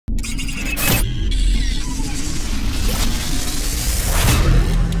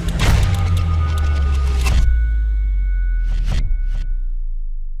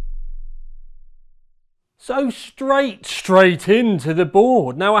So straight into the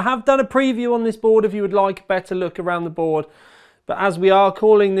board. Now I have done a preview on this board if you would like a better look around the board, but as we are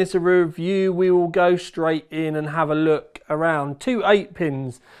calling this a review, we will go straight in and have a look around. Two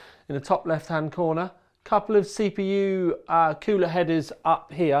 8-pins in the top left hand corner, couple of CPU cooler headers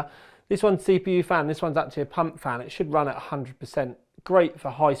up here. This one's CPU fan, this one's actually a pump fan. It should run at 100%. Great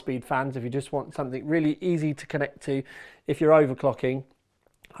for high speed fans if you just want something really easy to connect to if you're overclocking.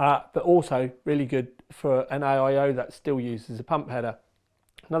 But also really good for an AIO that still uses a pump header.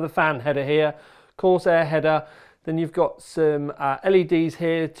 Another fan header here, Corsair header. Then you've got some LEDs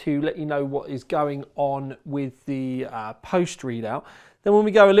here to let you know what is going on with the post readout. Then when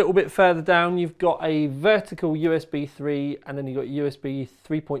we go a little bit further down, you've got a vertical USB 3 and then you've got USB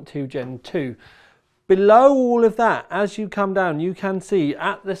 3.2 Gen 2. Below all of that, as you come down, you can see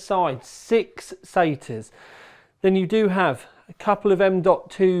at the side 6 SATAs. Then you do have a couple of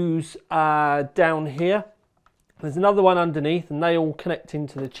M.2s down here. There's another one underneath and they all connect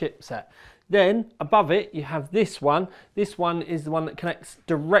into the chipset. Then above it you have this one. This one is the one that connects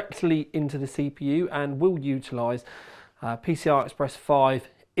directly into the CPU and will utilise Pci Express 5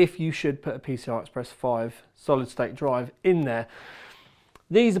 if you should put a Pci Express 5 solid state drive in there.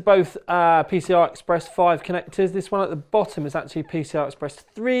 These are both PCI Express 5 connectors. This one at the bottom is actually PCI Express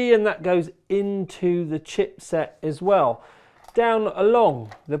 3 and that goes into the chipset as well. Down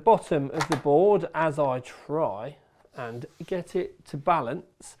along the bottom of the board, as I try and get it to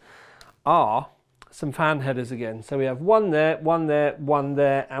balance, are some fan headers again. So we have one there, one there, one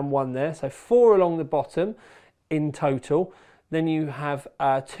there and one there. So 4 along the bottom in total. Then you have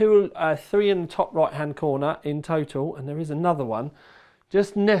 3 in the top right hand corner in total, and there is another one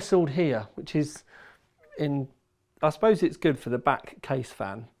just nestled here, which is in, I suppose it's good for the back case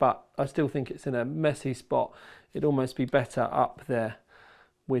fan, but I still think it's in a messy spot. It'd almost be better up there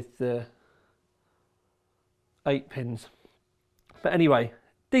with the 8 pins. But anyway,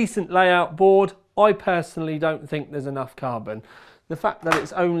 decent layout board. I personally don't think there's enough carbon. The fact that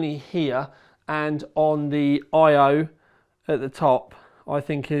it's only here and on the I/O at the top, I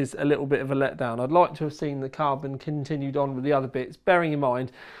think is a little bit of a letdown. I'd like to have seen the carbon continued on with the other bits, bearing in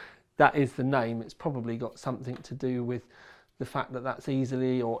mind that is the name. It's probably got something to do with the fact that that's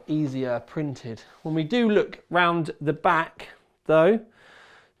easily or easier printed. When we do look round the back though,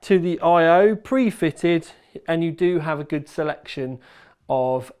 to the I/O pre-fitted, and you do have a good selection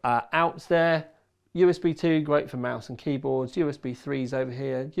of outs there. USB 2, great for mouse and keyboards. USB 3s over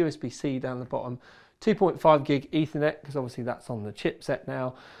here, USB-C down the bottom. 2.5 gig Ethernet, because obviously that's on the chipset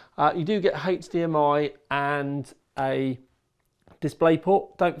now. You do get HDMI and a display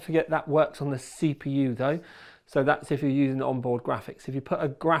port. Don't forget that works on the CPU though. So that's if you're using onboard graphics. If you put a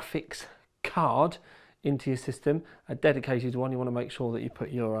graphics card into your system, a dedicated one, you want to make sure that you put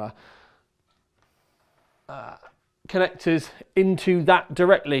your connectors into that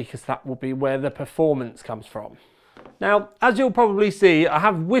directly, because that will be where the performance comes from. Now, as you'll probably see, I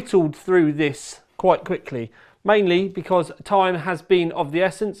have whittled through this quite quickly, mainly because time has been of the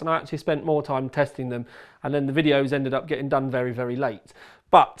essence and I actually spent more time testing them, and then the videos ended up getting done very, very late.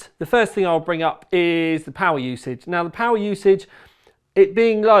 But the first thing I'll bring up is the power usage. Now the power usage, it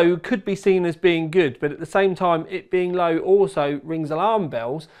being low could be seen as being good, but at the same time it being low also rings alarm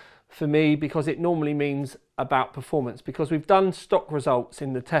bells for me, because it normally means about performance, because we've done stock results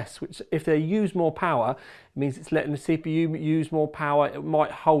in the tests which if they use more power, it means it's letting the CPU use more power. It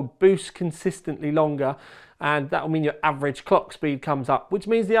might hold boost consistently longer, and that will mean your average clock speed comes up, which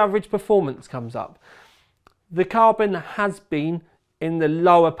means the average performance comes up. The carbon has been in the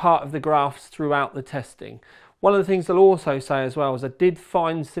lower part of the graphs throughout the testing. One of the things I'll also say as well is I did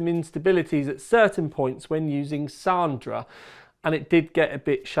find some instabilities at certain points when using Sandra, and it did get a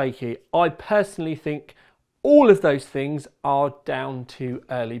bit shaky. I personally think all of those things are down to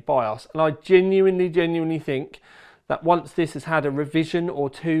early BIOS, and I genuinely think that once this has had a revision or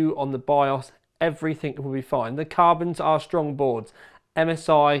two on the BIOS, everything will be fine. The carbons are strong boards.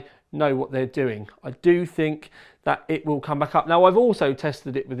 MSI know what they're doing. I do think that it will come back up. Now, I've also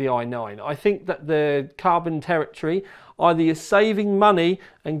tested it with the i9. I think that the carbon territory either you're saving money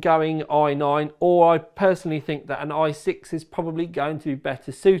and going i9, or I personally think that an i6 is probably going to be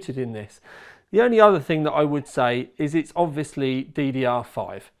better suited in this. The only other thing that I would say is it's obviously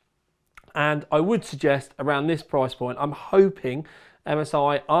DDR5. And I would suggest around this price point, I'm hoping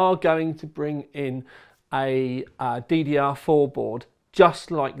MSI are going to bring in a DDR4 board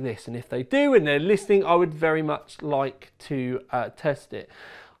just like this, and if they do and they're listening, I would very much like to test it.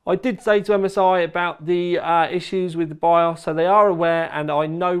 I did say to MSI about the issues with the BIOS, so they are aware, and I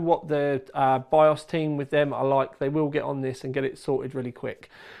know what the BIOS team with them are like. They will get on this and get it sorted really quick.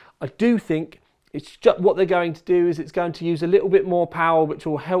 I do think It's just what they're going to do is it's going to use a little bit more power, which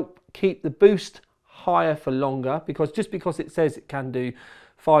will help keep the boost higher for longer, because just because it says it can do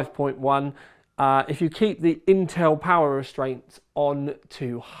 5.1, if you keep the Intel power restraints on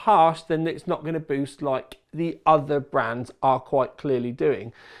to harsh, then it's not going to boost like the other brands are quite clearly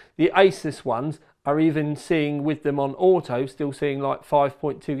doing. The Asus ones are even seeing with them on auto, still seeing like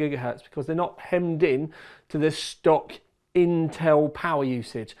 5.2 gigahertz because they're not hemmed in to the stock Intel power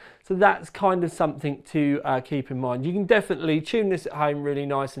usage. So that's kind of something to keep in mind. You can definitely tune this at home really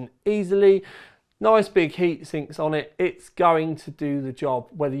nice and easily. Nice big heat sinks on it. It's going to do the job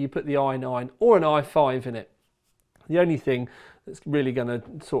whether you put the i9 or an i5 in it. The only thing that's really going to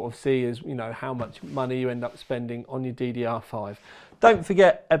sort of see is, you know, how much money you end up spending on your DDR5. Don't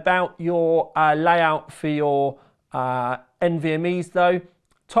forget about your layout for your NVMEs though.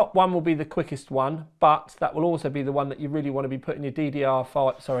 Top one will be the quickest one, but that will also be the one that you really want to be putting your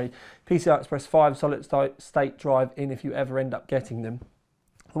PCI Express 5 solid state drive in if you ever end up getting them.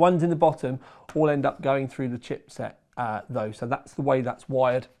 The ones in the bottom all end up going through the chipset though, so that's the way that's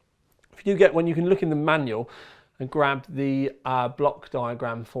wired. If you do get one, you can look in the manual and grab the block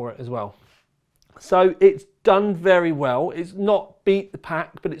diagram for it as well. So it's done very well. It's not beat the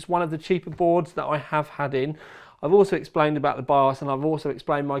pack, but it's one of the cheaper boards that I have had in. I've also explained about the BIOS, and I've also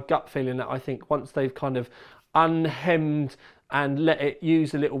explained my gut feeling that I think once they've kind of unhemmed and let it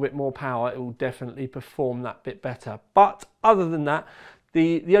use a little bit more power, it will definitely perform that bit better. But other than that,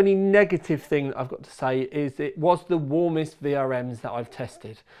 the only negative thing that I've got to say is it was the warmest VRMs that I've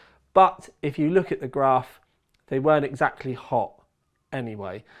tested. But if you look at the graph, they weren't exactly hot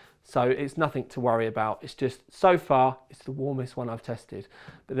anyway. So it's nothing to worry about. It's just, so far, it's the warmest one I've tested.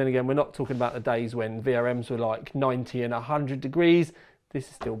 But then again, we're not talking about the days when VRMs were like 90 and 100 degrees. This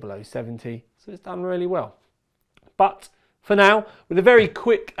is still below 70, so it's done really well. But for now, with a very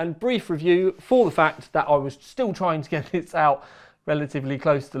quick and brief review for the fact that I was still trying to get this out relatively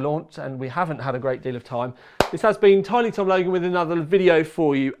close to launch and we haven't had a great deal of time, this has been Tiny Tom Logan with another video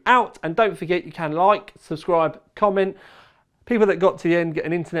for you out. And don't forget, you can like, subscribe, comment. People that got to the end get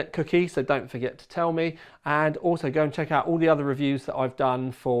an internet cookie, so don't forget to tell me. And also go and check out all the other reviews that I've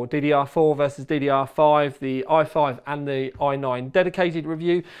done for DDR4 versus DDR5, the i5 and the i9 dedicated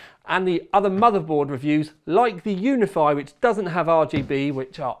review, and the other motherboard reviews like the Unify, which doesn't have RGB,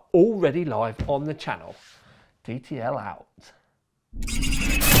 which are already live on the channel. TTL out.